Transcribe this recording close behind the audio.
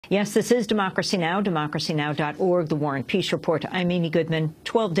Yes, this is Democracy Now!, democracynow.org, The War and Peace Report. I'm Amy Goodman.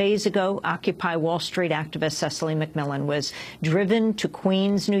 12 days ago, Occupy Wall Street activist Cecily McMillan was driven to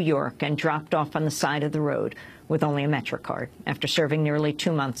Queens, New York, and dropped off on the side of the road with only a MetroCard after serving nearly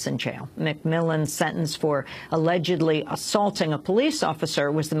 2 months in jail. McMillan's sentence for allegedly assaulting a police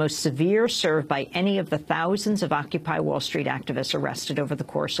officer was the most severe served by any of the thousands of Occupy Wall Street activists arrested over the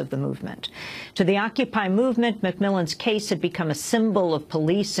course of the movement. To the Occupy movement, McMillan's case had become a symbol of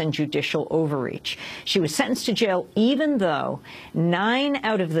police and judicial overreach. She was sentenced to jail even though 9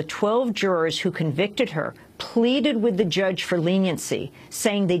 out of the 12 jurors who convicted her pleaded with the judge for leniency,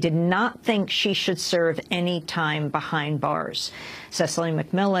 saying they did not think she should serve any time behind bars. Cecily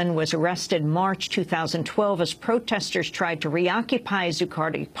McMillan was arrested March 2012 as protesters tried to reoccupy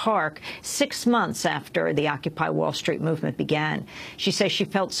Zuccotti Park 6 months after the Occupy Wall Street movement began. She says she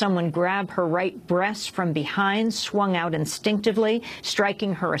felt someone grab her right breast from behind, swung out instinctively,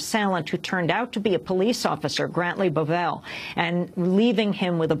 striking her assailant, who turned out to be a police officer, Grantley Bovell, and leaving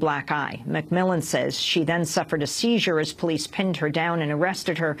him with a black eye. McMillan says she then suffered a seizure as police pinned her down and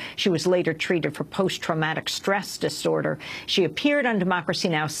arrested her. She was later treated for post-traumatic stress disorder. She appeared on Democracy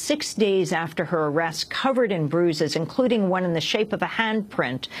Now! 6 days after her arrest, covered in bruises, including one in the shape of a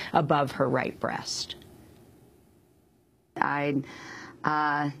handprint above her right breast. I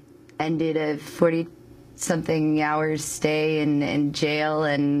ended a 40-something hours stay in jail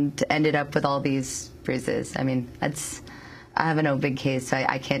and ended up with all these bruises. I mean, I have an open case, so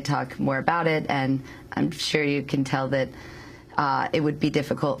I can't talk more about it, and I'm sure you can tell that it would be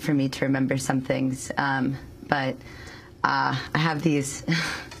difficult for me to remember some things, but I have these.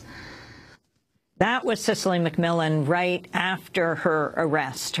 That was Cecily McMillan right after her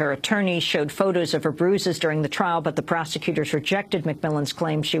arrest. Her attorney showed photos of her bruises during the trial, but the prosecutors rejected McMillan's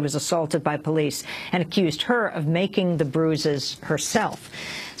claim she was assaulted by police and accused her of making the bruises herself.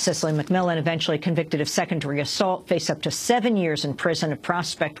 Cecily McMillan, eventually convicted of secondary assault, faced up to 7 years in prison, a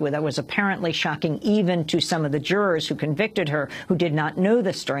prospect that was apparently shocking even to some of the jurors who convicted her, who did not know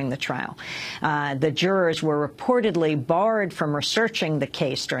this during the trial. The jurors were reportedly barred from researching the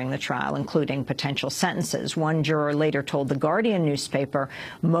case during the trial, including potential sentences. One juror later told the Guardian newspaper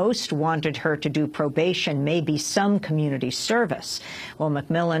most wanted her to do probation, maybe some community service. Well,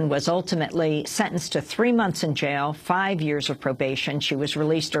 McMillan was ultimately sentenced to 3 months in jail, 5 years of probation. She was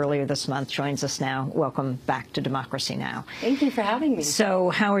released earlier this month, joins us now. Welcome back to Democracy Now! Thank you for having me. So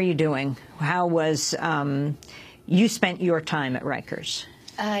how are you doing? How was, you spent your time at Rikers?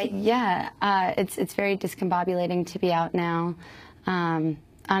 It's very discombobulating to be out now.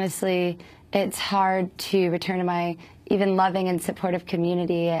 Honestly, it's hard to return to my even loving and supportive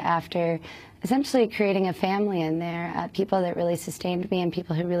community after essentially creating a family in there, people that really sustained me and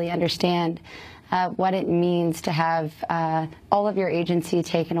people who really understand what it means to have all of your agency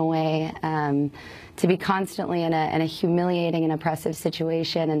taken away, to be constantly in a humiliating and oppressive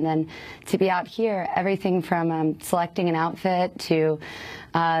situation, and then to be out here, everything from selecting an outfit to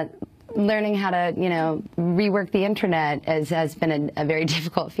learning how to, rework the internet has been a very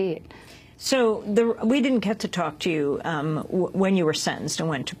difficult feat. So we didn't get to talk to you when you were sentenced and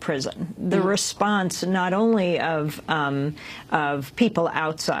went to prison. The response not only of people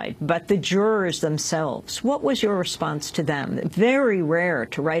outside, but the jurors themselves. What was your response to them? Very rare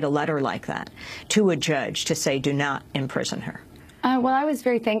to write a letter like that to a judge to say, do not imprison her. Well, I was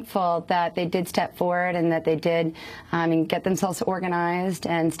very thankful that they did step forward and that they did get themselves organized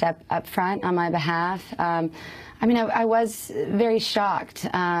and step up front on my behalf. I was very shocked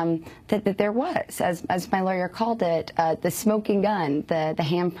that there was, as my lawyer called it, the smoking gun, the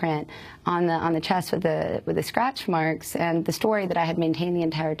handprint on the chest with the scratch marks, and the story that I had maintained the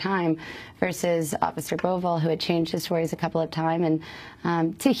entire time versus Officer Bovell, who had changed his stories a couple of times.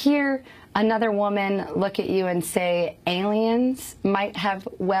 And to hear another woman look at you and say aliens might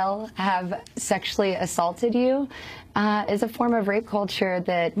have sexually assaulted you is a form of rape culture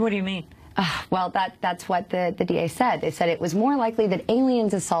that... What do you mean? Well, that's what the DA said. They said it was more likely that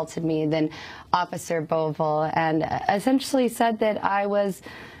aliens assaulted me than Officer Bovell, and essentially said that I was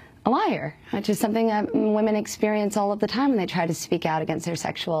a liar, which is something that women experience all of the time when they try to speak out against their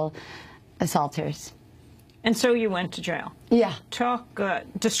sexual assaulters. And so you went to jail. Yeah.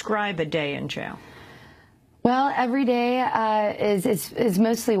 Describe a day in jail. Well, every day is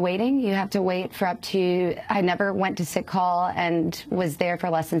mostly waiting. You have to wait for I never went to sick call and was there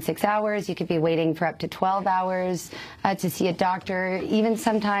for less than 6 hours. You could be waiting for up to 12 hours to see a doctor, even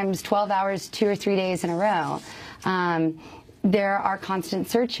sometimes 12 hours, 2 or 3 days in a row. There are constant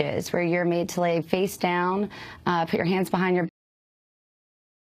searches where you're made to lay face down, put your hands behind your